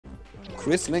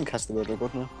Chris Link has the world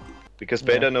record now. Because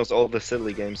Beta knows all the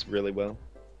silly games really well.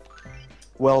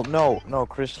 Well, no,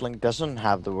 Chris Link doesn't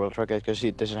have the world record because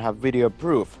he doesn't have video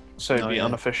proof. So it'd Oh, be yeah.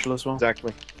 unofficial as well.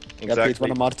 Exactly. Yeah, please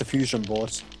want to mod the fusion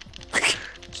boards.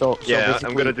 So Yeah, basically,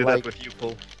 I'm gonna do like, that with you,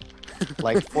 Paul.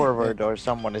 like Forward or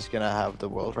someone is gonna have the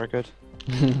world record.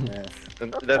 Yeah.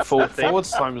 And that's the thing. Forward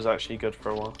time was actually good for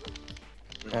a while.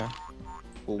 Yeah.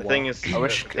 The thing is, I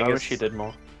wish he did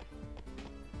more.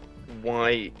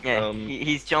 Why? Yeah,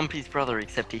 he's Jumpy's brother,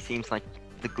 except he seems like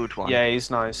the good one. Yeah,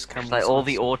 he's nice. It's Cameron's like all nice.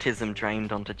 the autism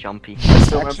drained onto Jumpy. I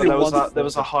still remember Actually, there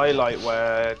was a highlight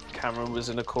where Cameron was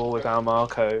in a call with Al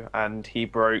Marco and he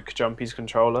broke Jumpy's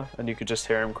controller and you could just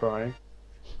hear him crying.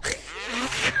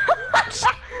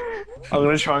 I'm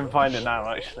gonna try and find it now,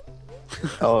 actually.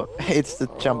 Oh, it's the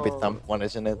Jumpy Thump one,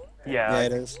 isn't it? Yeah. Yeah,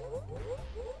 it is.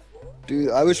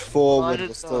 Dude, I wish Forward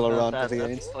was still around for the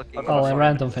games. Oh, a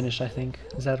random finish, I think.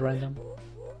 Is that random?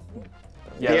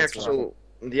 Yeah, the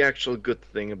that's actual good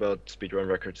thing about speedrun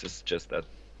records is just that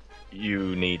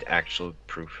you need actual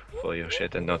proof for your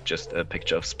shit and not just a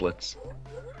picture of splits.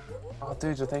 Oh,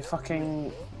 dude, did they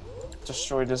fucking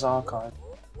destroyed his archive?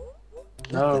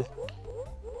 No.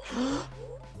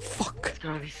 Fuck. It's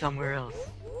gonna be somewhere else.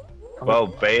 Well,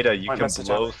 Beta, you Might can message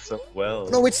blow out. so well.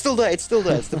 No, it's still there. It's still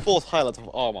there. It's the fourth highlight of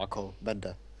Armarco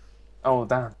Bender. Oh,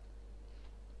 damn.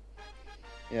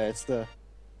 Yeah, it's there.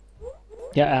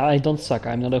 Yeah, I don't suck.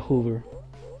 I'm not a Hoover.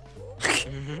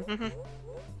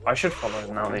 I should follow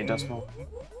him now that he does more.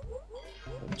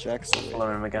 Jackson.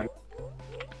 Follow him again.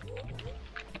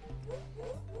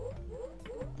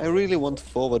 I really want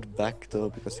Forward back though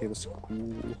because he was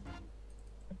cool.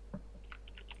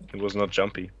 It was not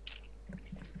Jumpy.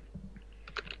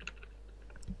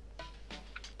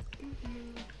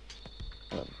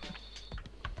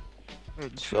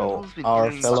 So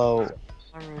our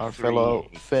fellow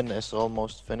Finn is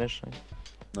almost finishing.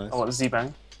 Nice. Oh, what,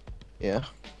 Z-Bang? Yeah.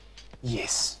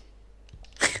 Yes.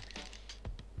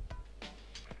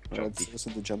 Let's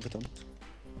listen to Jump It On.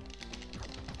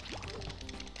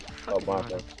 Oh, wow.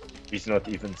 He's not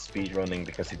even speedrunning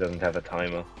because he doesn't have a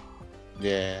timer.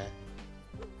 Yeah.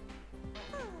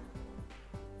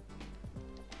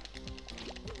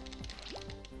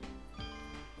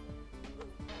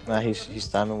 Nah, he's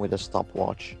timing with a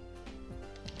stopwatch.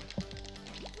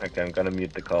 Okay, I'm gonna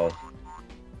mute the call.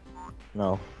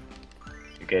 No.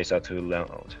 You guys are too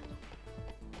loud.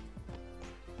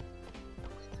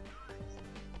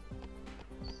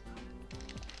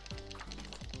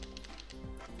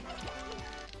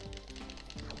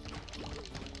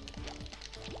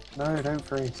 No, don't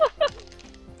freeze.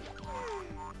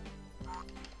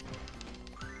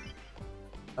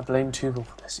 I blame Tuval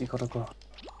for this, you gotta go.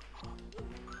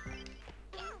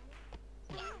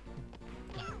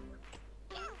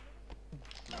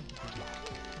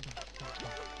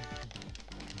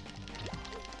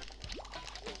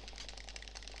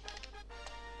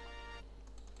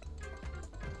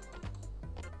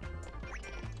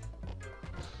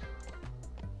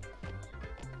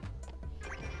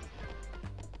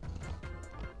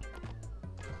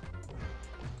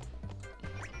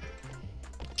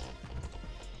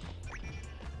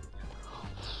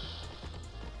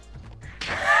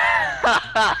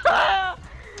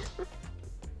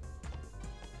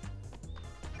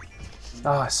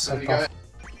 Ah, it's so tough.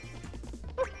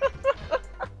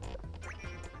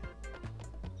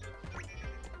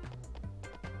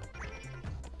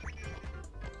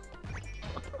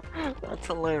 That's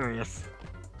hilarious.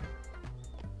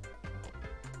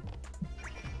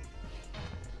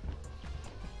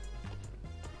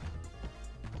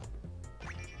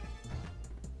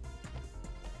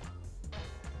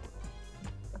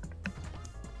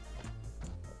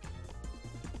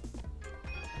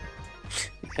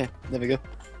 Okay, there we go.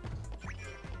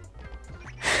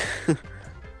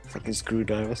 Fucking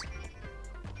screwdrivers.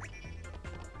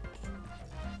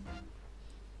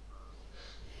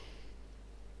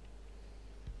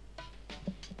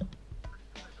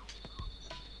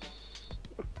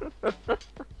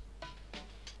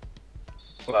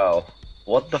 Wow.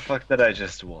 What the fuck did I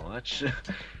just watch?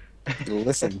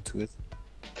 Listen to it.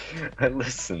 I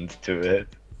listened to it.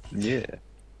 Yeah.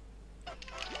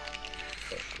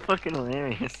 Fucking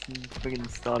hilarious. He fucking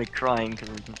started crying because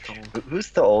of the control.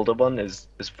 Who's the older one? Is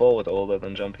Forward older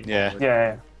than Jumpy? Yeah.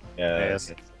 Yeah, Yeah, Yes. that's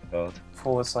what I thought.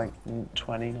 Forward's like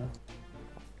 20 now.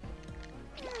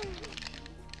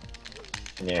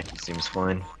 Yeah, he seems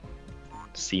fine.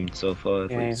 Seemed so far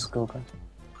at Yeah, he's least. a cool guy.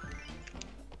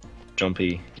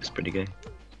 Jumpy is pretty gay.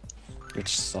 Did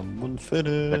someone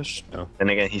finish? No. Then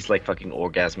again, he's like fucking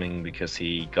orgasming because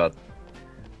he got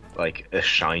like a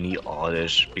shiny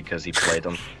oddish because he played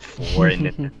on 4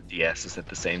 and DSs at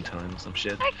the same time or some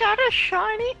shit. I got a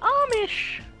shiny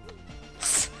Amish.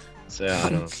 So I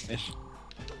don't know.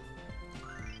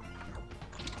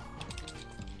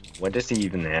 Why does he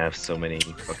even have so many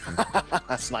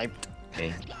fucking Sniped.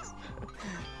 games?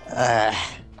 Uh,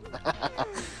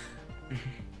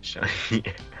 Shiny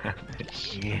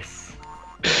Amish. Yes.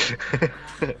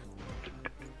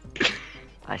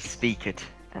 I speak it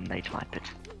and they type it.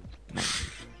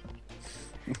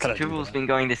 Can I do Tubal's that? been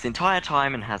going this entire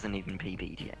time and hasn't even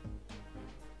PB'd yet.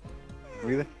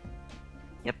 Really?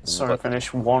 Yep. Sorry, I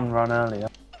finished one run earlier.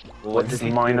 What With did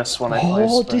he minus one I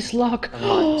Oh, placed. this luck! And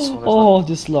minus one as Oh,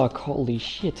 this luck! Holy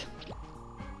shit! do?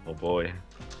 Oh boy.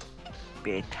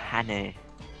 BetaM.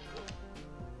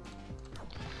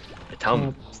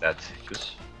 BetaM, is that good?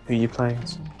 Who are you playing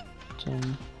as?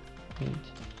 10, 8.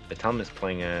 BetaM is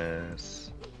playing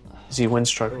as... Is he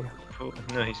Windstroke?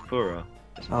 No, he's Pura.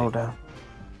 Oh, damn.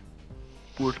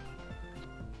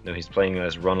 No, he's playing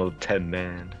as Ronald 10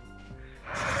 Man.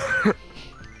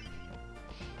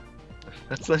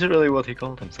 That's literally what he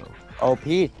called himself. oh,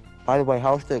 Pete. By the way,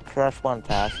 how's the Crash 1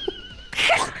 task?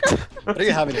 What are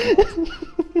you having?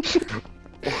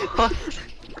 What?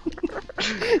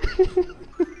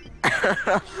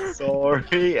 Sorry.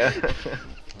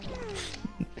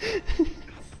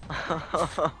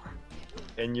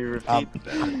 Can you repeat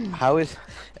that? How is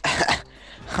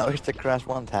how is the Crash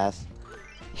 1 task?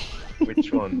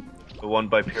 Which one? The one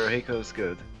by Pirahiko is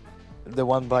good. The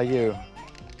one by you.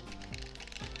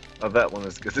 Oh, that one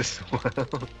is good as well.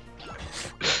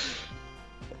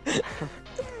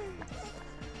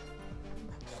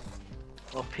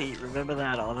 Oh, Pete, remember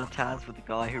that other task with the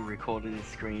guy who recorded his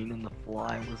screen and the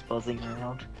fly was buzzing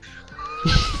around?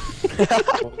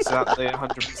 Exactly,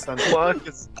 100%.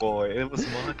 Marcus boy, it was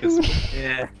Marcus boy.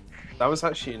 Yeah. That was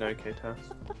actually an okay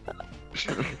task.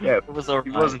 Yeah, It was alright.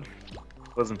 he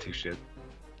wasn't too shit.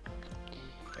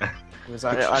 It was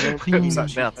I actually, don't think it was he's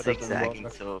actually about better than zigzagging,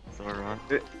 Walker. so it's alright.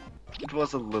 It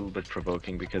was a little bit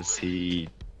provoking because he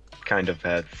kind of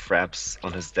had fraps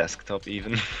on his desktop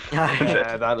even.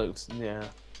 Yeah, that looks, yeah.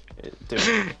 It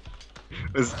It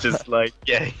was just like,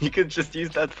 yeah, you could just use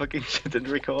that fucking shit and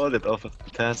record it off of the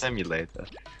TAS emulator.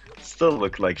 Still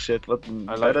looked like shit, but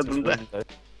I better liked his than that. window.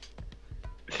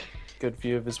 Good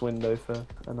view of his window for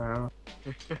an hour.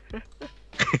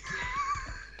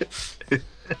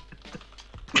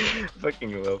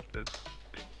 Fucking loved it.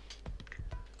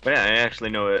 But yeah, I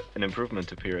actually know an improvement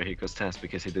to Pirahiko's task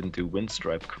because he didn't do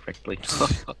Windstripe correctly.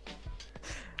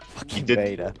 Fucking did-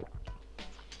 beta.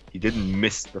 He didn't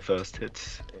miss the first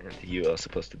hit, and you are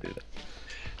supposed to do that.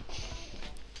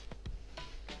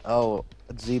 Oh,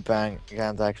 Z-Bang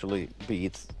can't actually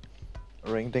beat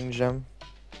Ring Ding Gem,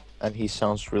 and he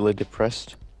sounds really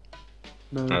depressed.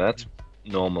 No. Now that's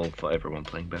normal for everyone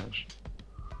playing Bash.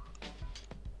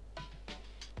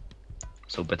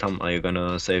 So BetaM, are you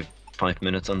gonna save 5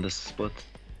 minutes on this split?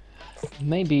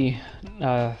 Maybe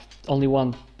only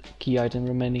one key item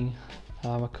remaining.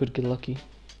 I could get lucky.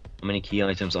 How many key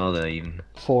items are there even?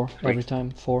 4 Three. every time.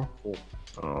 4.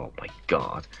 Oh my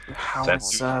god. How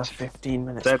That's- is 15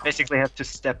 minutes? So I basically have to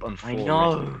step on 4 I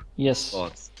know! Yes.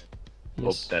 spots. Hope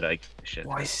Yes. that I shit.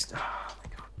 Why oh my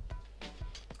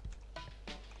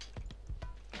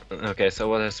god. Okay, so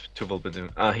what has Tuval been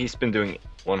doing? He's been doing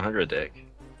 100 deck.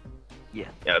 Yeah.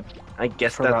 Yeah, I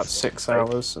guess For that's about 6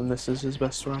 hours, and this is his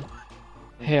best run.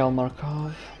 Hail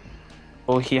Markov.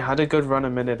 Well, he had a good run a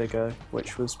minute ago,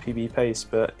 which was PB pace,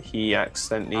 but he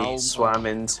accidentally Oh, swam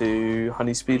into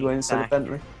Honey Speedway instead of Back.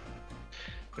 Bentley.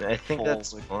 I think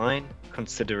that's Forward. fine,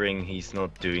 considering he's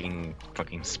not doing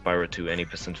fucking Spyro 2 any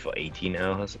percent for 18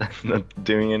 hours. Not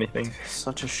doing anything.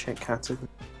 Such a shit category.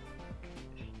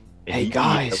 Hey He-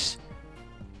 guys!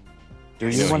 Do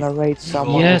I you know wanna raid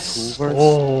someone Yes. with Hoovers?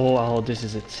 Oh, this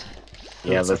is it.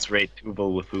 Yeah, let's raid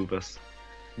Tuval with Ubers.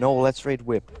 No, let's raid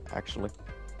Whip, actually.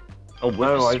 Oh,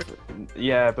 No, Whip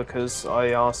yeah, because I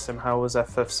asked him how was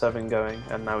FF7 going,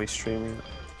 and now he's streaming it.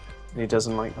 And he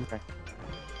doesn't like them.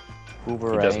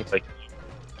 Hoover he raid. doesn't like.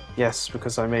 Yes,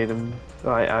 because I made him.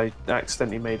 I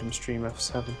accidentally made him stream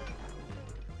F7.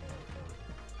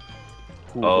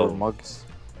 Hoover Oh. mugs.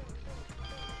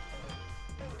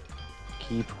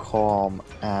 Keep calm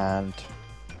and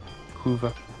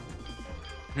Hoover.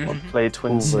 Mhm. Play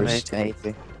Twins Hoover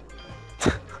Simulator.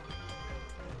 Snatey.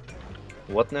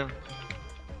 What now?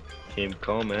 Team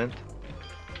comment.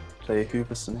 Play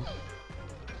Hooverson.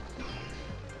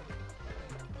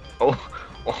 Oh,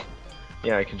 oh,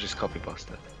 yeah, I can just copy paste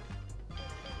that.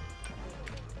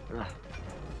 Oh,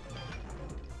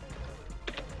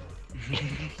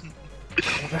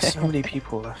 there's so many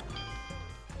people left.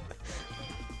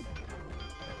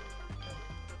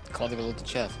 Can't even look the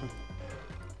chat.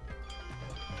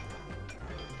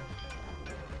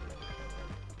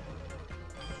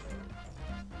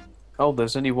 Oh,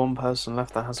 there's only one person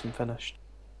left that hasn't finished.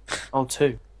 Oh,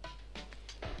 two.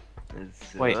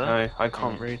 Wait, no, I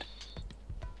can't read.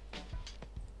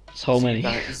 So many.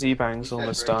 Z-Bang's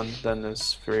almost done, then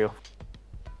there's 3 or...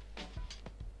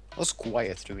 What's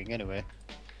Quiet doing anyway?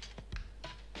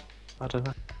 I don't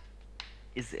know.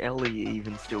 Is Ellie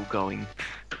even still going?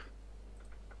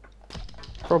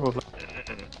 Probably.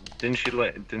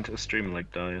 Didn't her stream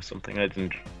like die or something? I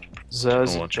didn't.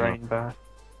 Zer's watch drain back.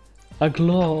 A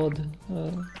Glod.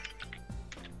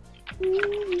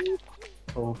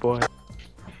 Oh boy.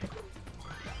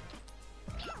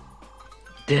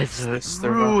 Desert This the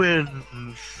ruins.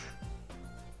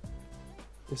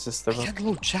 This is the I can't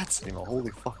load chats anymore.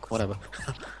 Holy fuck! Whatever.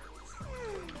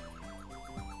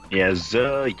 Yeah,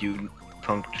 Zer, you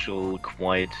punctual,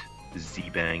 quiet,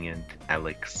 Z-Bang, and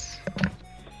Alex.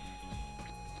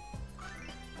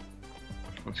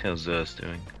 Let's see how Zer's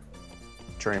doing.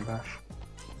 drain bash.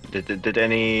 Did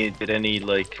any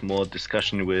like more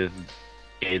discussion with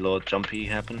Gaylord Jumpy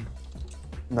happen?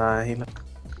 Nah, he left.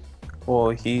 Well,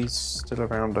 he's still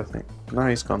around, I think. No,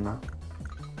 he's gone now.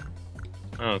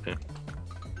 Oh, okay.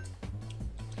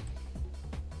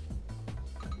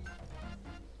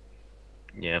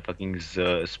 Yeah, fucking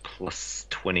Zer is plus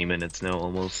 20 minutes now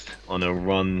almost on a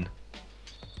run.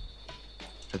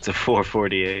 That's a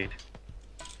 4:48.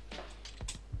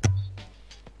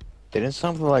 Didn't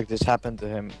something like this happen to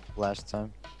him last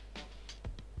time?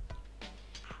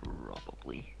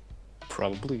 Probably.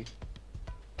 Probably.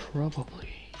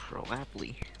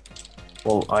 Probably.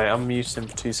 Well, I unmuted him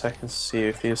for 2 seconds to see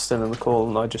if he was still in the call,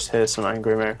 and I just hear some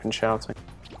angry American shouting.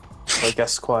 So I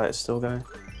guess quiet is still going.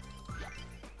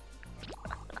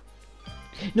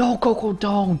 No, Coco,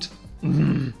 don't!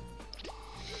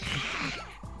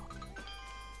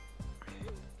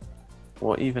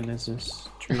 What even is this?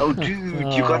 Oh,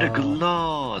 dude, you got a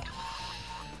Glod!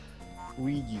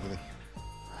 Really.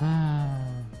 Ah.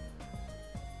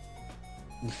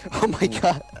 Oh my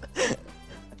god.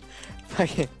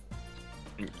 Fucking.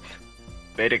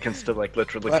 Beta can still like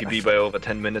literally What? PB by over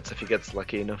 10 minutes if he gets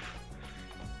lucky enough.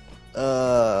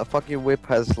 Fucking Whip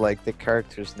has like the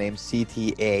character's name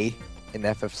CTA in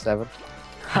FF7.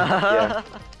 Yeah.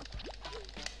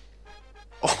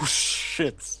 Oh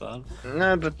shit, son.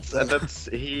 No, that's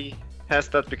he has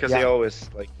that because he Yeah. always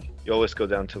like you always go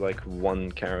down to like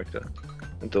one character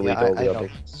and delete Yeah, all the I know.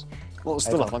 others. Well,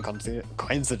 still don't- not one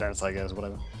coincidence, I guess.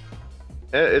 Whatever.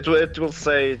 It will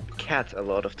say cat a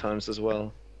lot of times as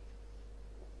well.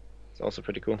 It's also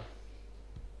pretty cool.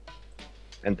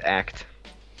 And act.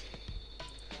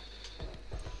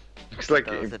 It's like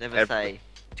Does it ever ev- say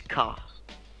car?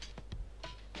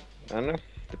 I don't know.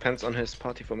 Depends on his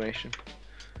party formation.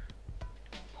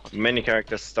 Many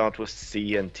characters start with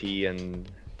C and T and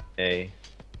A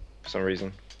for some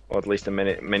reason, or at least in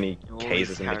many All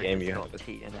cases these in the game you characters have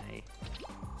got it. T and A.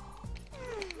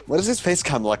 Why does his face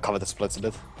cam like cover the splits a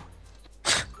bit?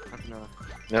 I don't know.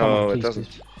 No, Come on, it please, doesn't.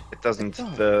 please. It doesn't.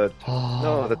 does. The Oh.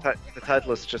 no, the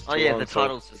title is just. Oh too yeah, long, the so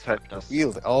title's the just title fucked up.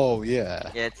 Yield. Oh yeah.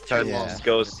 Yeah, it's too Title long. just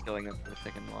goes- It's going up to the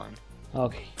second line.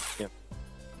 Okay.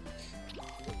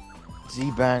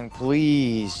 Z-Bang,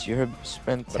 please. You have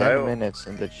spent But 10 I- minutes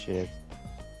in that shit.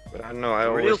 But I don't know. I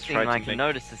The real always thing try I to can make.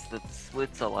 notice is that the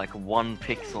splits are like 1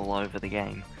 pixel over the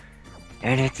game,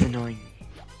 and it's annoying.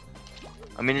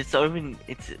 I mean, it's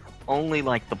only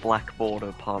like the black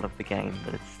border part of the game,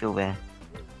 but it's still there.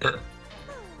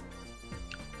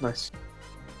 Nice.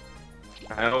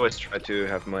 I always try to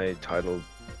have my title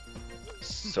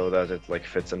so that it like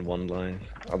fits in one line.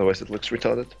 Otherwise, it looks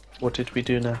retarded. What did we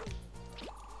do now?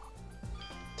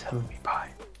 Tell me bye.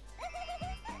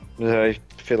 I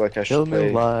feel like I Tell should me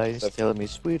play. lies, stuff. tell me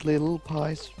sweet little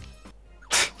pies.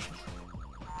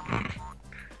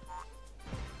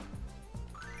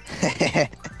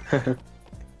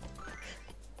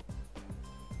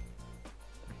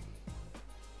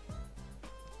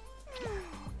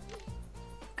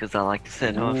 Because I like to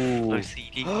set off Ooh.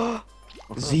 OCD.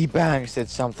 Z-Bang said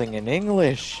something in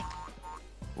English.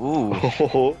 Ooh.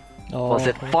 Oh, Oh, Was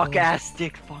it fuck ass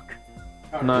stick fuck?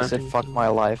 No. He said fuck my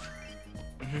life.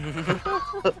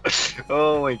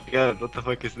 oh my god! What the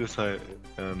fuck is this?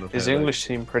 His English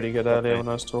seemed pretty good earlier when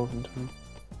I was talking to him.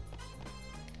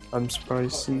 I'm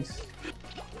surprised he's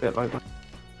a bit like that.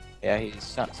 Yeah, he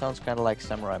sounds kind of like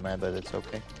Samurai Man, but it's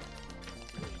okay.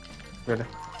 Really?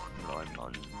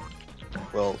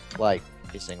 Well, like,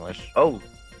 his English. Oh,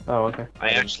 Oh, okay. I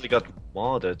actually got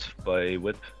modded by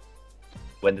Whip.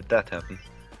 When did that happen?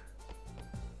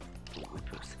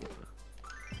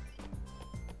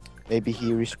 Maybe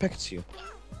he respects you.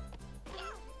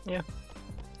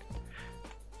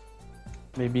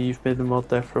 Maybe you've been a mod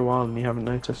there for a while and you haven't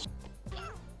noticed.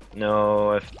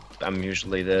 No, I'm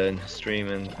usually there in stream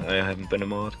and I haven't been a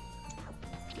mod.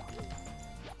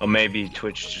 Or maybe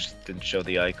Twitch just didn't show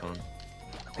the icon.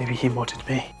 Maybe he modded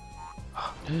me.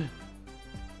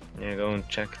 Yeah, go and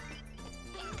check.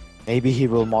 Maybe he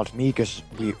will mod me because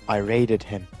I raided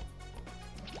him.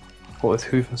 What with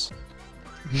Hoovers?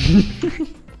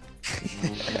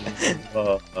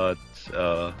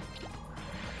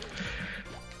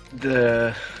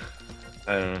 I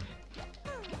don't know.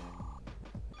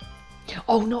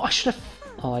 Oh no, I should have.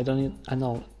 Oh, I don't need. I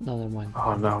know. No, never mind.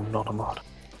 Oh no, I'm not a mod.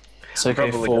 It's okay,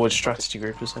 Probably forward good. strategy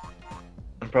group is it?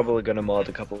 I'm probably gonna mod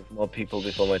a couple more people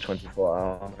before my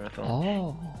 24-hour marathon.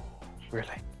 Oh. Really?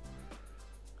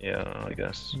 Yeah, I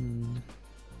guess. Hmm.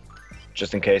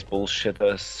 Just in case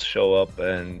bullshitters show up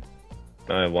and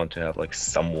I want to have like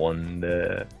someone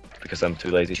there because I'm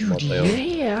too lazy to mod my own.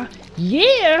 Yeah,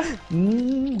 yeah.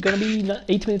 Gonna be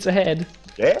 8 minutes ahead.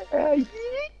 Yeah,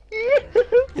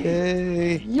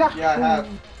 Yay! Yeah, I have.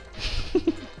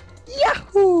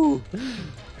 Yahoo!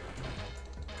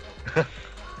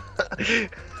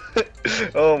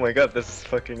 Oh my god, this is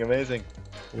fucking amazing.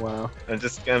 Wow. I'm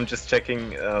just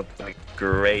checking like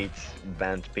great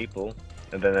banned people,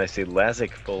 and then I see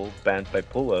Lazic full banned by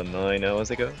Pulla 9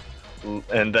 hours ago,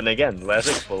 and then again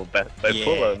Lazic full banned by Yeah.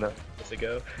 Pulla 9 hours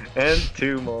ago, and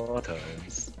 2 more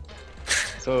times.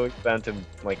 So I banned him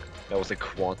like that was a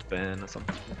quad ban or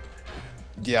something.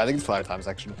 Yeah, I think it's 5 times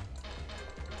actually.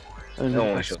 No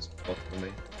one shows quad for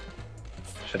me.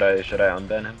 Should I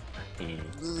unban him?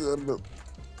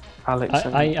 Alex,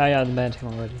 I unbanned him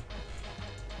already.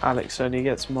 Alex only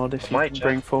gets mod if you Might can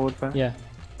bring forward back. Yeah.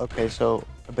 Okay, so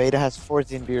Beta has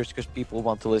 14 beers because people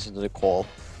want to listen to the call.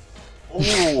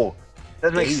 Oh,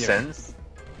 that makes Damn. sense.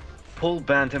 Pull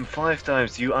banned him 5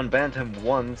 times. You unbanned him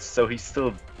once, so he's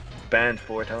still banned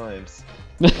 4 times.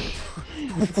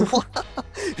 What?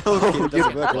 Okay, it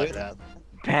doesn't work like that.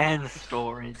 Ban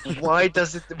storage. Why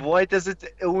does it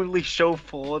only show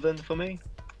 4 then for me?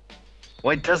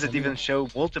 Why does it even show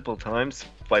multiple times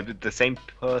by the same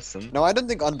person? No, I don't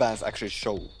think unbans actually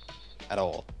show at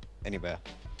all anywhere.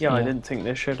 Yeah, I Yeah. didn't think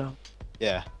they should have.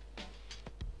 Yeah.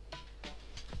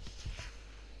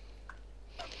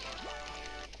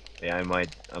 Yeah, I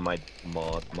might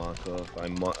mod Markov.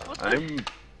 I'm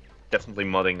definitely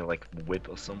modding like Whip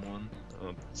or someone,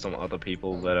 some other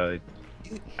people that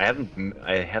I haven't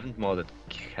modded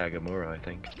Kagamura. I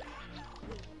think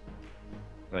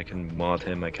I can mod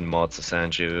him. I can mod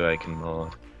Sasanju. I can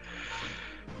mod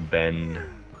Ben.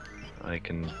 I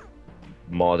can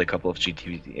mod a couple of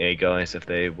GTA guys if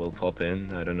they will pop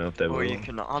in. I don't know if they Or will. you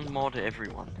can unmod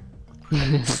everyone.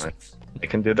 I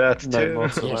can do that No too.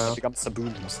 mods Yes. allowed. Become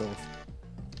Saboon himself.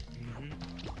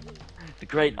 The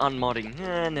great unmodding.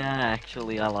 Nah,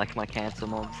 actually, I like my cancer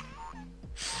mods.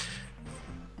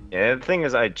 Yeah, the thing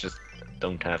is, I just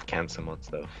don't have cancer mods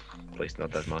though. At least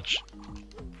not that much.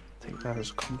 Take that as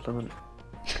a compliment.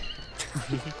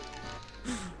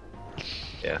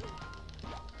 Yeah.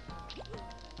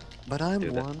 But I'm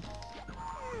Do that.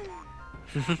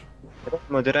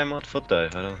 one. Did I mod Foot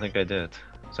Dive? I don't think I did.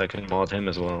 So I can mod him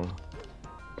as well.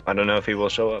 I don't know if he will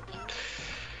show up.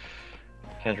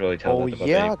 Can't really tell Oh that about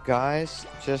yeah, any- guys,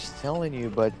 just telling you,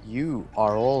 but you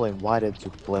are all invited to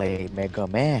play Mega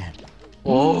Man.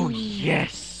 Oh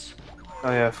yes! Oh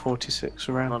yeah, 46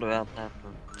 around. Not about that.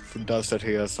 But... Does that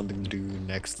he has something to do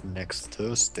next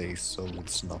Thursday, so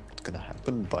it's not gonna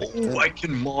happen by Oh, then. I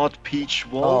can mod Peach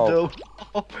Waldo!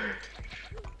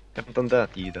 Haven't done that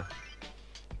either.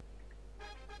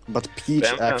 But Peach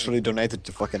Damn. actually donated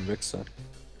to fucking Rixa.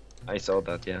 I saw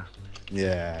that, yeah.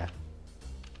 Yeah.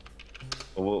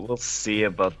 We'll see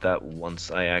about that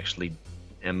once I actually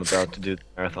am about to do the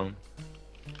marathon.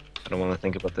 I don't want to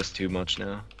think about this too much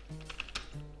now.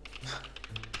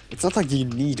 It's not like you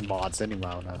need mods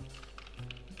anyhow now.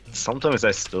 Sometimes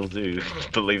I still do,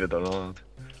 believe it or not.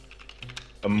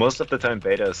 And most of the time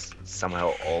Beta's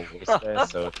somehow always there,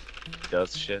 so it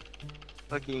does shit.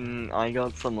 Fucking, I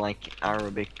got some like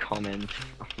Arabic comment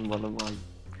on one of my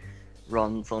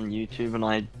runs on YouTube, and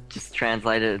I just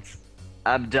translated it's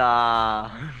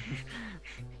Abda.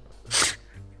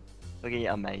 Okay,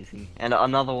 amazing. And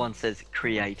another one says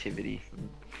creativity.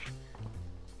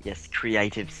 Yes,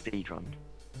 creative speedrun.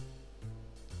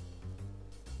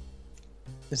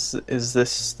 Is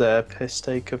this their piss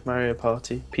take of Mario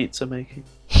Party? Pizza making?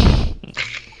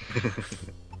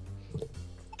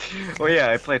 Oh yeah,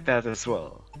 I played that as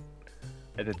well.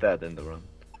 I did that in the run.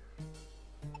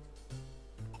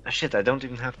 Ah, shit, I don't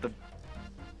even have the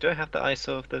Do I have the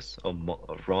ISO of this or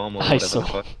ROM or whatever the ISO.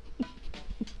 fuck?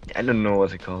 I don't know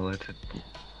what to call it.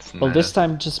 It's Well, this not-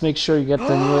 time just make sure you get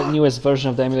the newest version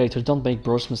of the emulator. Don't make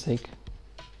Bro's mistake.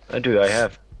 I do. I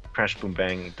have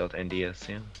crashboombang.nds.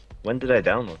 Yeah. When did I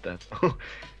download that?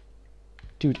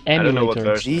 Dude, I don't know what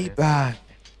emulator. version. G-Bang!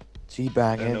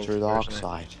 G-Bang I don't know entered what version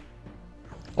Oxide.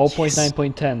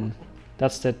 0.9.10.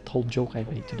 That's that whole joke I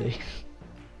made today.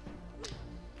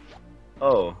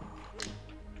 Oh.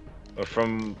 Or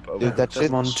from. Dude, that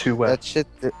shit, on too well. that shit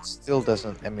still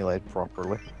doesn't emulate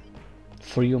properly.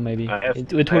 For you, maybe. I have-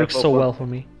 It I have works so open- well for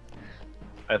me.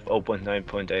 I have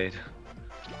 0.9.8.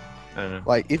 I don't know.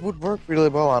 Like, it would work really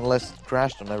well unless it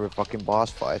crashed on every fucking boss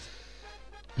fight.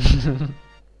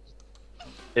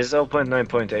 Is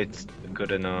 0.9.8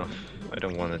 good enough? I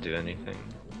don't want to do anything.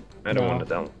 I don't No. want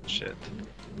to download shit.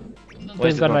 Why is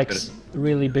They've it got not like good?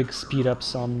 really big speed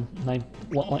ups on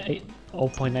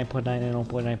 0.9.9 and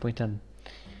 0.9.10.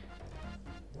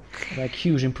 Like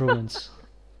huge improvements.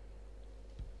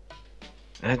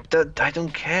 I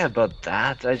don't care about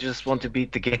that. I just want to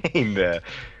beat the game. Dude,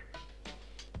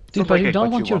 not but like you I- don't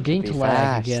but want you your want to game be to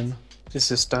lag fast. again.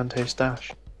 This is Dante's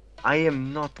Dash. I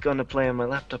am not gonna play on my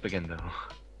laptop again though.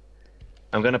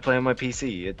 I'm gonna play on my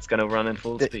PC. It's gonna run in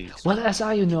full The- speed. Well, as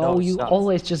you know, No, you stop.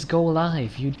 always just go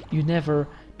live. You never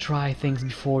try things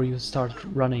before you start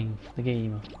running the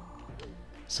game.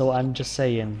 So I'm just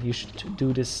saying, you should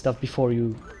do this stuff before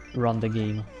you run the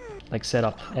game. Like set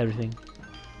up everything.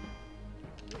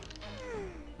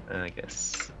 I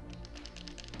guess.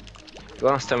 The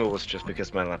last time it was just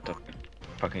because my laptop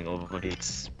fucking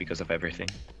overheats because of everything.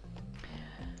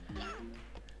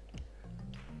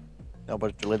 No,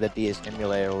 but really the DS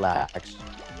emulator lags.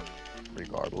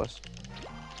 Regardless.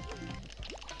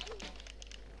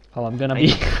 Well, I'm gonna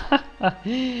be.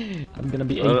 I'm gonna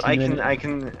be 18 Well, I minutes.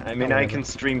 mean, I can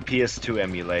stream PS2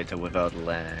 emulator without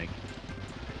lag.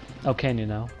 Oh, can you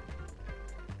now?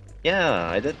 Yeah,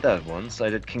 I did that once. I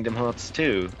did Kingdom Hearts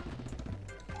 2.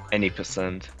 Any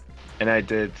 %. And I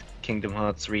did Kingdom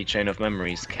Hearts Rechain of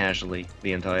Memories casually,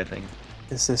 the entire thing.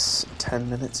 Is this 10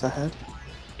 minutes ahead?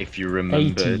 If you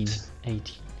remember 18. it.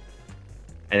 18.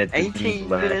 And it didn't 18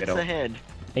 lag minutes at all. ahead.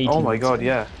 18 Oh my minutes. god,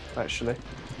 yeah, actually.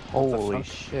 Holy fuck?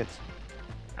 shit.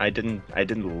 I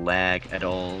didn't lag at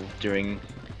all during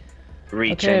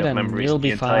Rechain Okay, of then Memories. you'll the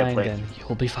be entire fine. play. Then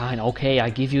you'll be fine. Okay,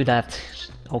 I give you that.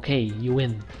 Okay, you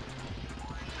win.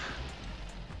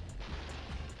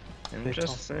 I'm They just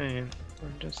talk. saying.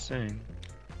 I'm just saying.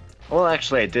 Well,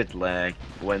 actually, I did lag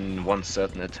when one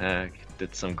certain attack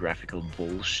did some graphical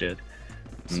bullshit.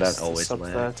 And that always sub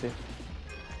lagged. 30.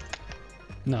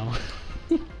 No.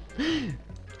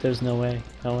 There's no way.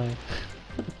 No way.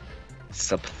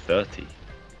 Sub 30.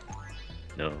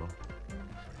 No.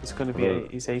 It's gonna be Well-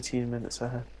 he's 18 minutes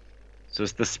ahead. So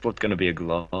is this split gonna be a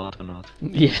lot or not?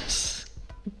 Yes.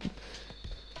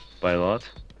 By a lot?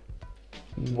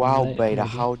 Wow, May- Beta, maybe.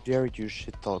 how dare you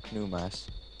shit talk Numas?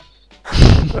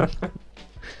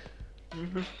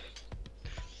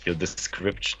 Your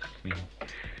description.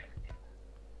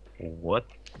 What?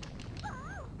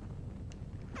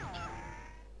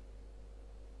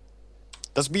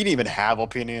 Does Bean even have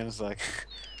opinions? Like,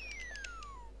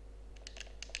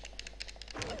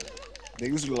 they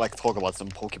usually like talk about some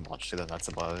Pokemon shit, and that's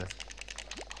about it.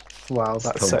 Wow,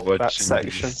 that, Stop that watching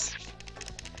section these.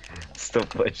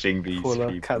 Stop watching these full of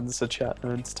people. cancer chat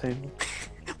and entertainment.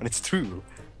 But it's true.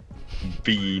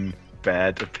 Being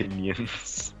bad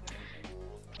opinions.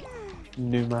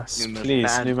 Numas, Numas, please.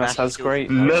 bad Numas bash has skills. great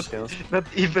Not, bash skills. not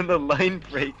even a line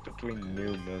break between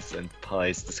Numas and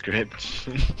Pie's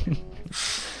description.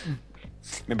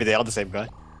 Maybe they are the same guy.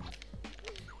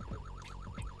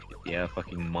 Yeah,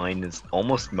 fucking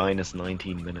almost minus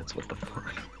 19 minutes, what the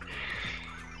fuck?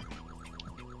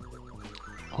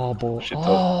 Oh boy. Shit,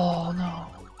 Oh no.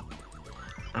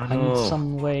 I need Oh,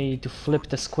 some way to flip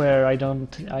the square. I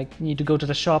need to go to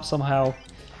the shop somehow.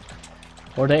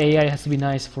 Or the AI has to be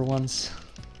nice for once.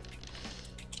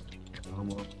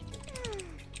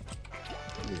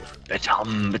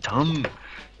 BetaM! You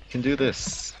can do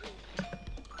this.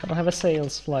 I don't have a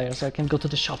sales flyer, so I can't go to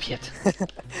the shop yet.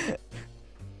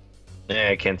 Yeah,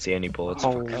 I can't see any bullets.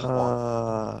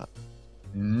 Oh,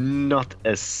 Not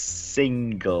a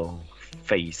single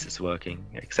face is working,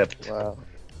 except Wow.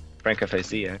 Frank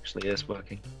FAC actually is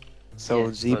working. So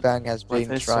Yeah, Z-Bang has my been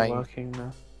face is trying working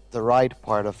now. the right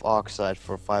part of Oxide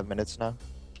for 5 minutes now.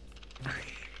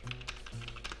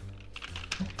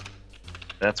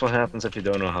 That's what happens if you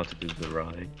don't know how to do the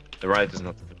ride. The ride is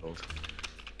not difficult.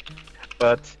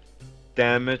 But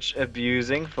damage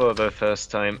abusing for the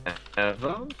first time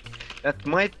ever. That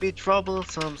might be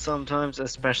troublesome sometimes,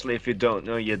 especially if you don't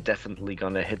know you're definitely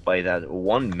gonna hit by that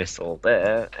one missile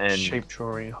there and Shape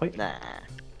drawing height. Nah.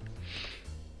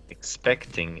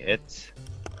 expecting it,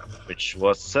 which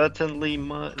was certainly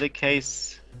the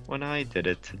case when I did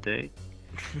it today.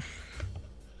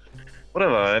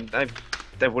 Whatever,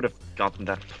 I would have gotten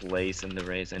that place in the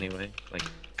race anyway. Like,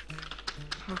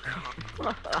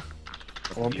 I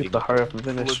want people to hurry up and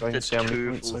finish so I can see how many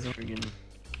points I got.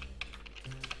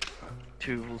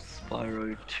 Tuval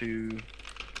Spyro 2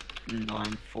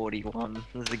 941.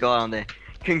 There's a guy on there.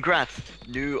 Congrats,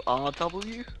 new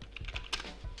RW?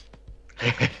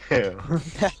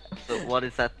 So what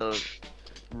is that though?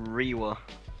 Rewa.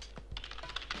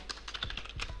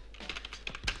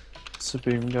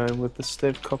 Saboom going with the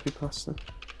stiff copy pasta.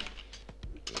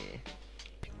 Yeah.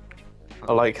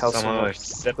 I like how Somehow I've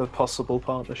some set- the possible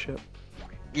partnership.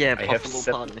 Yeah, I have possible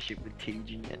set- partnership with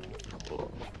TG and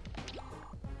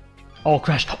Oh,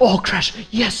 crash! Oh, crash!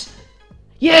 Yes!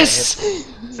 Yes!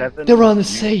 7 The run is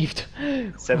views- saved!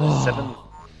 seven, Oh.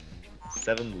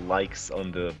 seven likes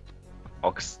on the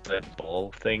Oxford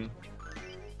ball thing,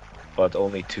 but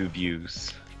only 2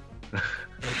 views.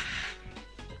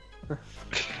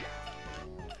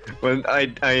 Well,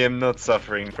 I am not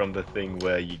suffering from the thing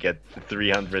where you get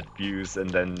 300 views and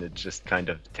then it just kind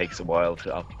of takes a while to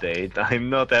update. I'm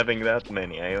not having that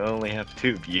many. I only have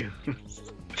 2 views.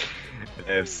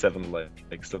 I have 7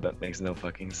 likes, so that makes no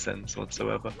fucking sense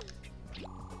whatsoever.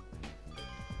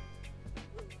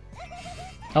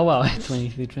 Oh wow,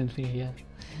 23, yeah.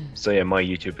 So yeah, my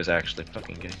YouTube is actually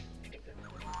fucking gay.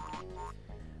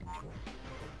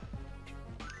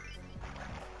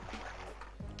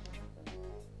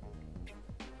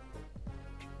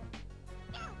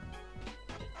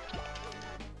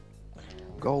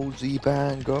 Go,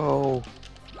 Z-Bang, go!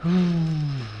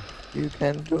 You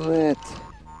can do it!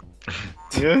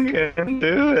 You can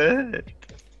do it!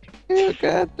 You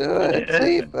can do it,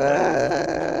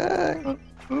 Z-Bang!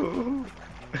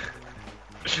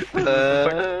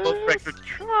 World record,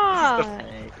 try.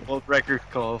 world record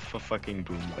call for fucking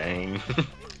Boom Bang.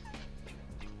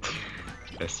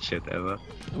 Best shit ever.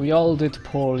 We all did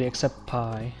poorly except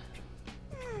Pi.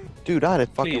 Dude, I did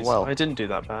fucking Please, well. I didn't do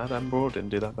that bad. Ambro didn't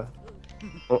do that bad.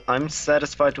 Well, I'm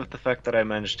satisfied with the fact that I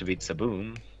managed to beat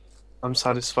Saboom. I'm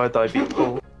satisfied that I beat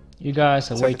Paul. You guys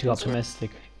are way Second too answer.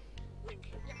 optimistic.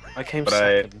 I came But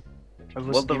second. I well,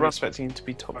 wasn't the even run- expecting him to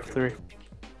be top 3.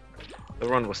 The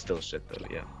run was still shit though,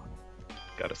 yeah.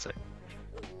 Gotta say.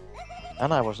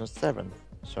 And I wasn't 7th,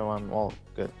 so I'm all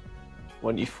good.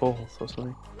 Weren't you 4th or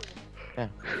something? Yeah,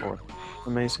 4th.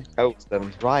 Amazing. I was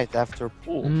 7th. Right after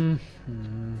pool.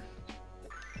 Mm-hmm.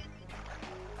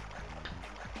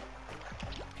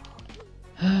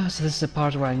 So this is the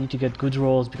part where I need to get good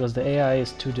rolls because the AI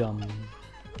is too dumb.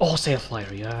 Oh, sail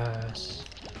flyer, yes.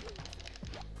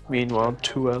 Meanwhile,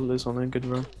 2L is on a good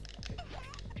run.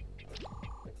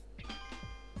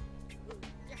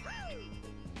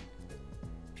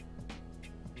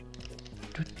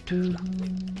 Doo-doo.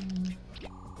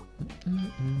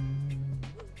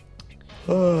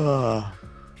 Ah.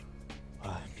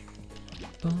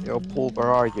 Yo, Paul, where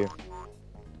are you?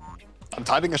 I'm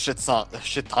typing a shit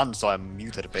ton, so I'm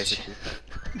muted basically.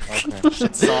 Okay.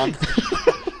 Shit son.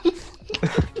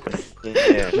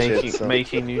 Yeah,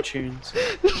 Making new tunes.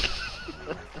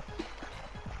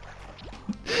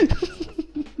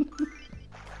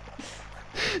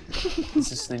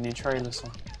 This is the new trailer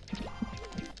song.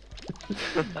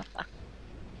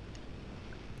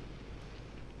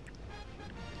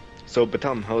 So,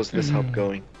 BetaM, how's this hub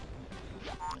going?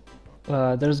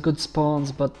 There's good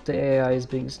spawns, but the AI is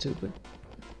being stupid.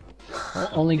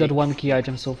 Only got 1 key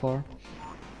item so far.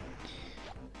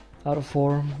 Out of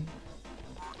 4.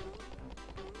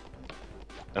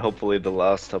 Hopefully the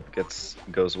last hub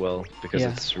goes well, because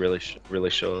Yeah. it's really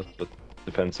short, but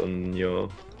depends on your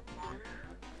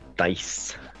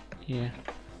dice. Yeah.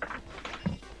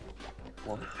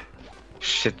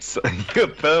 Shit, so you're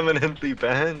permanently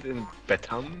banned in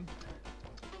BetaM?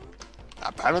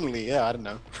 Apparently, yeah, I don't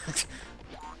know.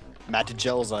 Matted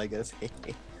gels, I guess.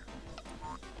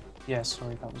 Yeah,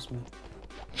 sorry, that was me.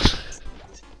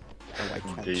 Oh, I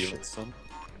can't Do you- shit son.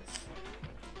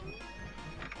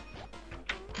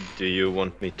 Do you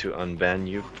want me to unban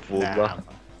you, fool? Nah.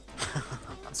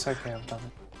 It's okay, I've done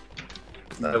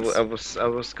it. I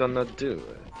was gonna do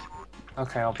it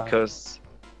Okay, I'll ban it. because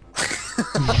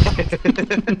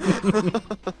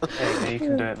Okay, you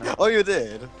can do it now. Oh, you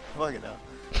did? Fuck it up.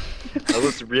 I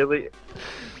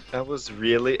was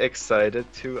really excited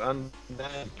to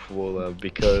unban Pwola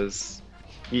because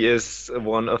he is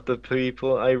one of the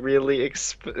people I really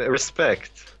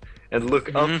respect, and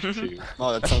look up to.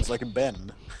 Oh, that sounds like a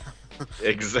Ben.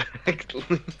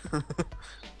 Exactly.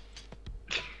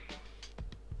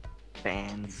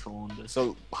 Ban Saunders.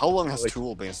 So, how long has Like-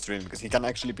 Tool been streaming? Because he can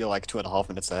actually be like 2.5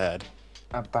 minutes ahead.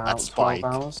 About That's 12 Spike.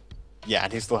 hours. Yeah,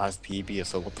 and he still has PB,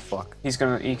 so what the fuck?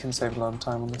 He can save a lot of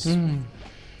time on this.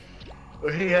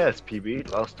 Well, he has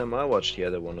PB. Last time I watched, he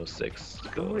had a 106.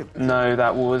 Go. No,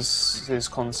 that was his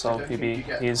console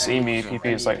PB. His EMU PB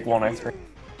is like 103.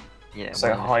 Yeah, It's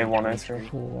like a high 103. 103.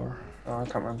 4. Oh, I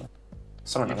can't remember.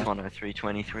 Something It's like that.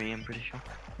 103.23, I'm pretty sure.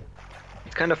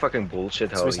 It's kind of fucking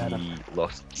bullshit how So is that he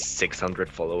lost 600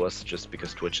 followers just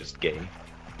because Twitch is gay.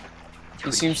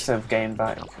 He seems to have gained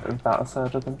back about a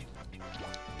third of them.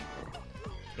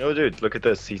 Oh dude, look at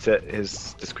this. He said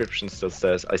his description still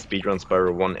says I speedrun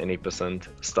Spyro 1 any percent.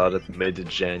 Started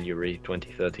mid-January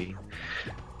 2013.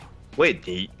 Wait,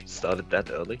 he started that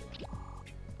early?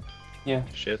 Yeah.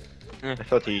 Shit. Yeah. I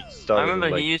thought he started. I remember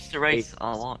like, he used to race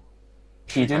a lot.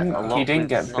 He didn't. A lot He didn't with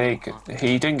get some big. parts.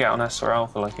 He didn't get on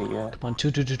SRL for like a year. Come on,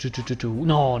 2, 2, 2, 2, 2, 2, 2.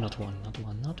 No, not 1, not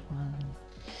 1, not 1.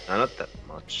 Not that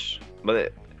much.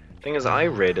 But the thing is, I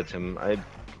rated him.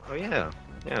 Oh yeah,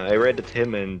 I rated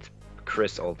him and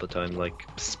Chris all the time, like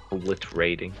split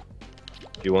rating.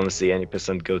 If you want to see any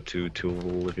percent, go to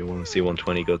Tool. If you want to see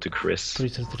 120, go to Chris. 3,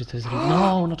 3, 3, 3, 3.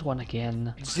 No, not 1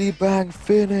 again. Z-Bang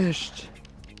finished!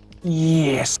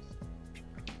 Yes.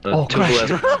 Oh, Tool Crash!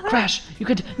 has- Crash! You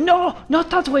could. No! Not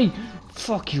that way!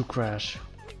 Fuck you, Crash.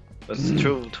 But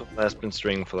Tool has been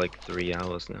streaming for like 3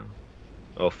 hours now,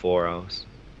 or 4 hours.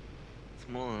 It's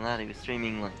more than that, he was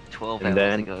streaming like 12 And hours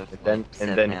then- ago. and for, then- like, and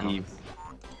 7 then hours.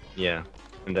 he- Yeah,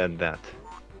 and then that.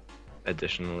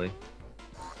 Additionally.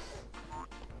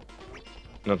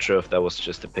 Not sure if that was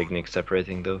just a picnic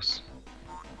separating those.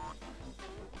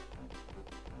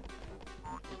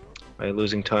 Are you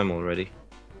losing time already?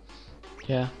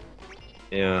 Yeah.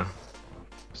 Yeah.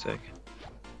 Sick.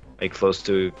 Are you close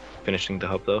to finishing the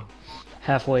hub though?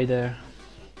 Halfway there.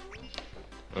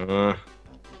 Uh,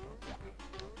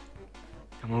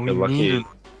 Come on, you're we lucky. need him.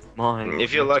 Mine.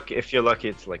 If you're lucky,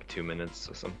 it's like 2 minutes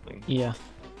or something. Yeah.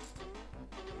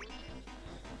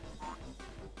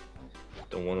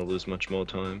 Don't want to lose much more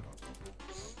time.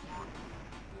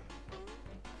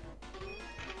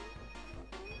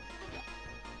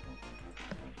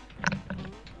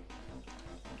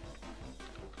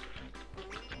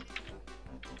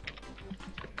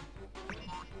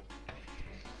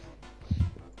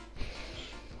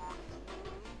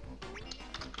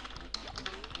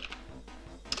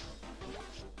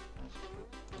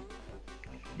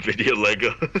 Video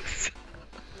Legos.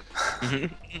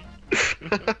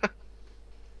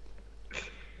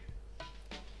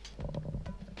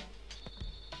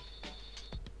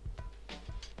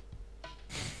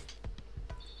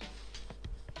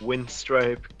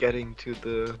 Windstripe getting to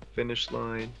the finish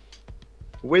line.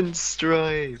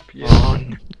 Windstripe, Come yeah.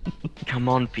 on. Come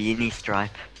on, Beanie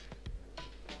Stripe.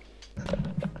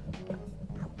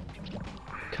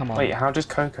 Come on. Wait, how does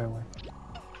Coco win?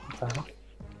 What the hell?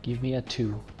 Give me a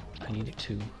 2. I need a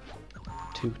 2.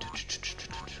 2, 2, 2, 2, 2, 2, 2,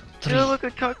 3. Dude, look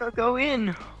at Coco go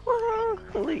in.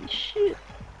 Holy shit.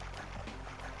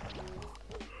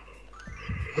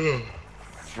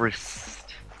 Frist.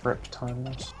 Rip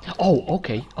timeless. Oh,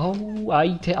 okay. Oh,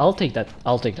 I'll take that.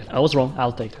 I'll take that. I was wrong.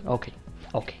 I'll take that. Okay.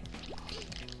 Okay.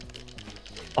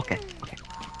 Okay, okay.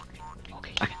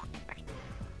 Okay. Okay.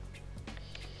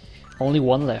 Only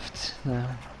 1 left now.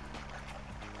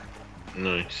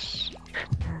 Nice.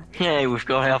 Yay, we've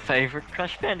got our favourite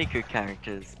Crash Bandicoot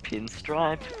characters.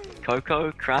 Pinstripe,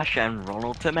 Coco, Crash, and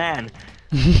Ronald the Man.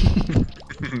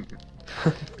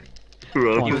 Come He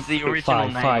on. was the original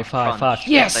name. Five, of five, Crunch, five. but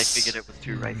Yes! They figured it was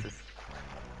too racist.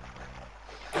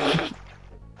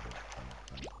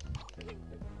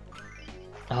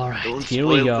 Alright, Don't here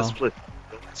spoil we go. the split.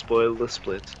 Don't spoil the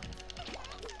split.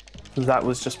 That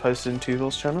was just posted in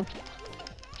Tuvel's channel.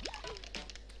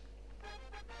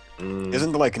 Mm.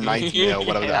 Isn't like Nightmare,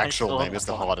 whatever the Yeah, I actual saw name is,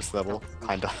 the that. hardest level?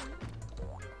 Kinda.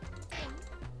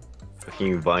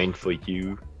 Fucking Vine for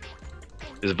you.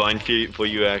 Is Vine for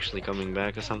you actually coming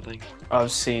back or something?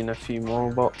 I've seen a few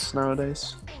more bots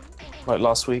nowadays. Like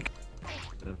last week.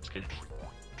 That's good.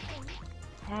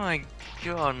 Oh my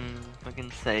god,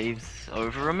 fucking saves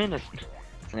over a minute.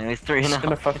 So now it's 3 and a It's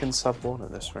gonna half. fucking sub 1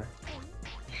 at this rate.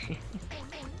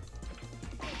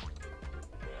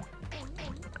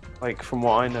 Like, from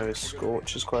what I know,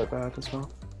 Scorch is quite bad as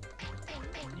well.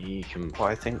 You can. Well,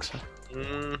 I think so.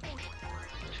 2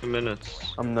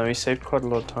 minutes. No, he saved quite a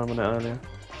lot of time on it earlier.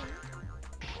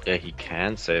 Yeah, he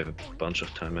can save a bunch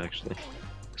of time actually.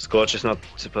 Scorch is not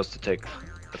supposed to take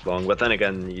that long, but then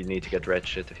again, you need to get red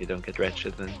shit. If you don't get red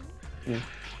shit, then Yeah.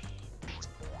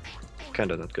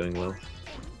 kinda not going well.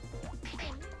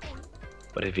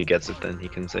 But if he gets it, then he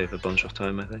can save a bunch of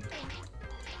time, I think.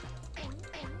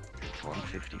 It's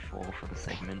 154 for the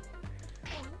segment.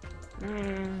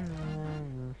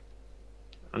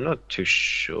 I'm not too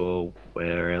sure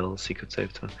where else he could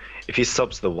save time. If he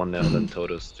subs the 1-0, then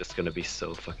Toto's just gonna be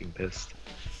so fucking pissed.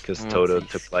 Because Toto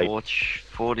took like... Scorch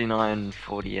 49,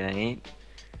 48.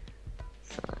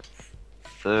 So that's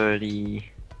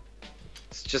 30.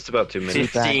 It's just about 2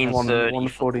 minutes. 15, 30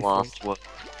 for the 144. last one.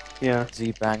 Yeah.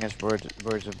 Z-Bang has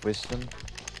words of wisdom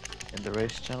in the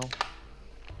race channel.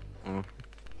 Oh,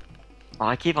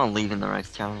 I keep on leaving the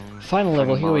race channel. Final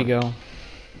level, here we go.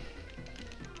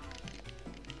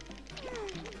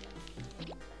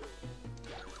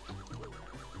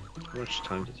 How much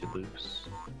time did you lose?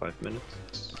 5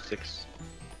 minutes? 6?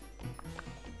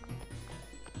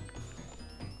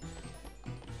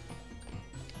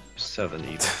 Seven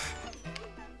even.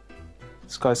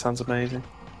 This guy sounds amazing.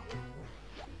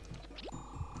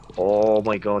 Oh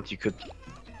my god, you could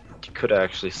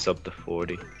actually sub the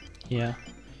 40. Yeah.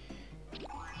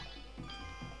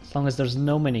 As long as there's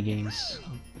no mini games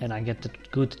and I get the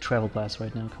good travel pass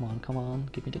right now. Come on, come on,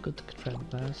 give me the good travel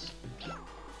pass.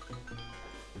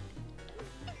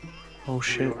 Oh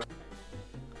shit.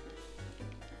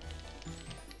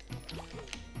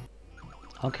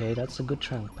 Okay, that's a good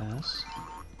travel pass.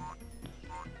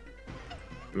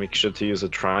 Make sure to use a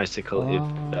tricycle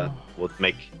if that Oh. would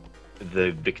make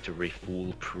the victory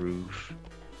foolproof.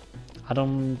 I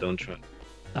don't Try.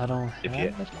 have If you-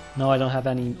 it. No, I don't have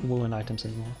any woolen items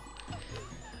anymore.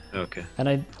 Okay.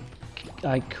 And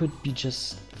I could be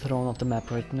just thrown off the map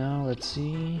right now. Let's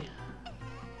see.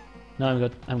 No, I'm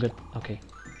good. I'm good. Okay.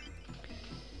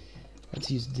 Let's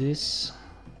use this.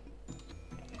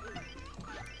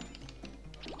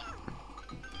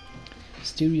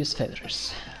 Mysterious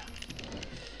feathers.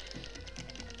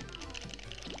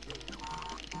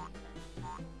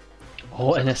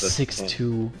 Oh, and a That's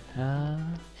 6-2.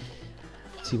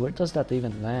 Let's see, where does that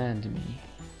even land me?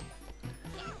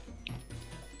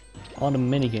 On the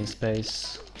minigame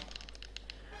space.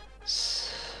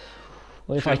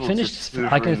 Well, if I Triple finish just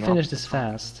this, I can hoovering finish up. this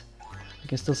fast. I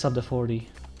can still sub the 40.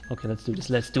 Okay, let's do this.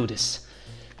 Let's do this.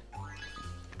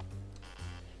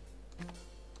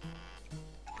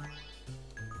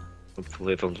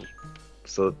 Hopefully it'll...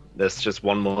 So there's just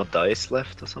one more dice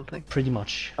left or something? Pretty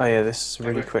much. Oh yeah, this is a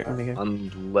really quick minigame.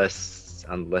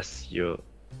 Unless you're...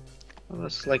 Well,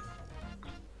 that's like...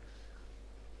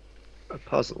 a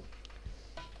puzzle.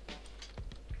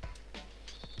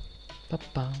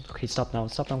 Ba-ba. Okay, stop now.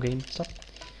 Stop now, game. Stop.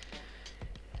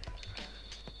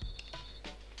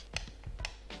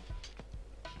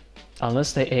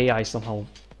 Unless the AI somehow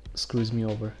screws me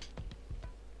over.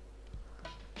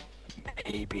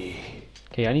 Maybe.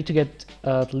 Okay, I need to get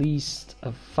at least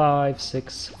a 5,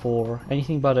 6, 4,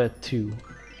 anything but a 2.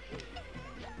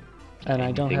 And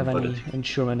I don't have Anything but any a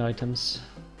insurance items.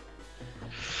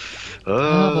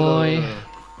 Oh boy.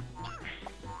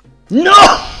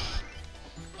 No!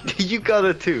 You got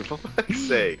it too, for fuck's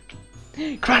sake.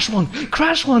 Crash one!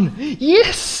 Crash one!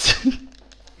 Yes!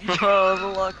 Oh, the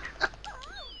luck.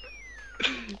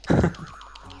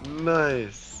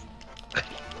 Nice.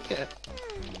 Yeah.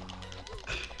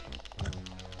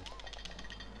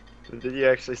 Did you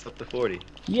actually stop the 40?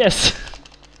 Yes!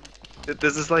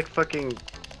 This is like fucking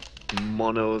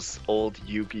Mono's old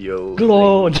Yu-Gi-Oh!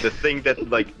 Glowed. thing. The thing that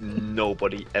like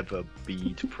nobody ever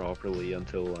beat properly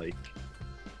until like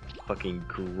fucking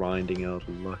grinding out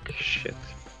luck shit.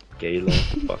 Gala,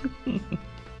 fuck.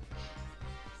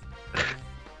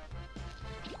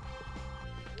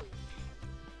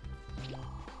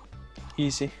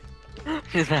 Easy.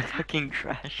 Is that fucking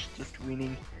Crash just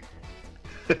winning?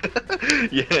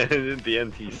 Yeah, and in the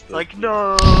end he's still... Like,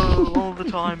 no! All the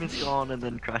time is gone, and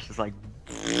then Crash is like...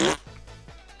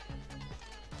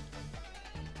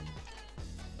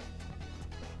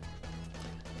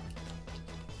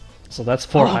 So that's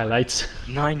 4 highlights.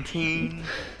 19...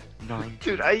 19...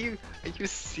 Dude, are you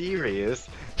serious?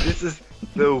 This is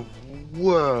the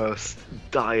worst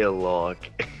dialogue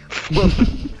for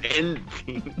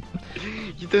anything.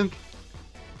 You don't...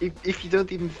 If you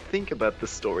don't even think about the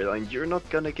storyline, you're not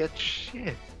gonna get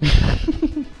shit.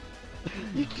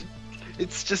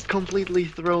 It's just completely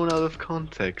thrown out of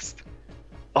context.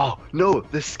 Oh, no,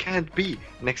 this can't be.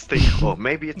 Next thing, oh,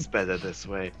 maybe it's better this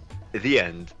way. The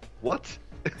end. What?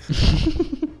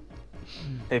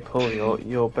 Hey Paul,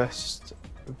 your best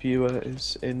viewer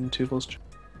is in Tuval's chat.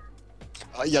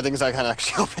 Yeah, things I can't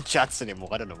actually open chats anymore.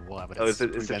 I don't know why, but Oh, it's is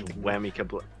it preventing me.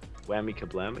 Whammy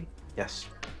Kablammy? Yes.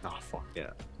 Oh, fuck.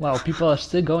 Yeah. Wow, people are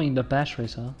still going the bash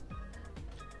race, huh?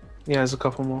 Yeah, there's a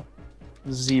couple more.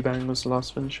 Z-Bang was the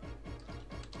last finish.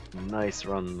 Nice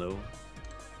run though.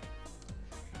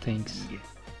 Thanks.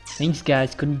 Thanks,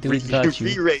 guys. Couldn't do it without you.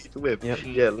 Re-rate whip. Yep.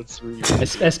 Yeah, let's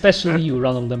re-rate. Especially you,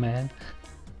 Ronald the man.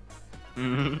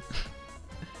 Mhm.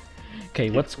 Okay,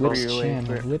 what's whip's Really channel?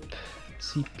 quick. Whip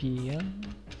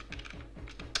CPM.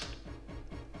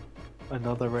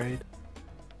 Another raid.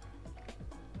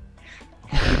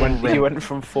 He went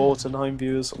from 4 to 9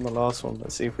 viewers on the last one.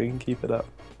 Let's see if we can keep it up.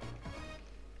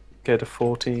 Go to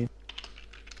 14.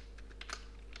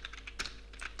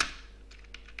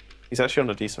 He's actually on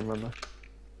a decent run though.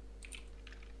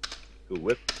 Good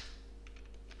whip.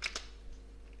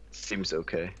 Seems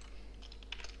okay.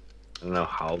 I don't know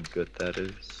how good that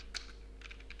is.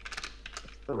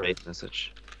 What's the rate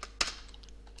message?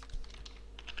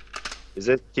 Is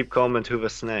it keep calm and huva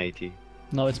snäiti?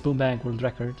 No, it's Boom Bang World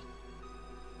Record.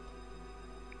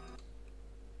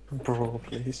 Brawl,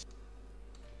 please.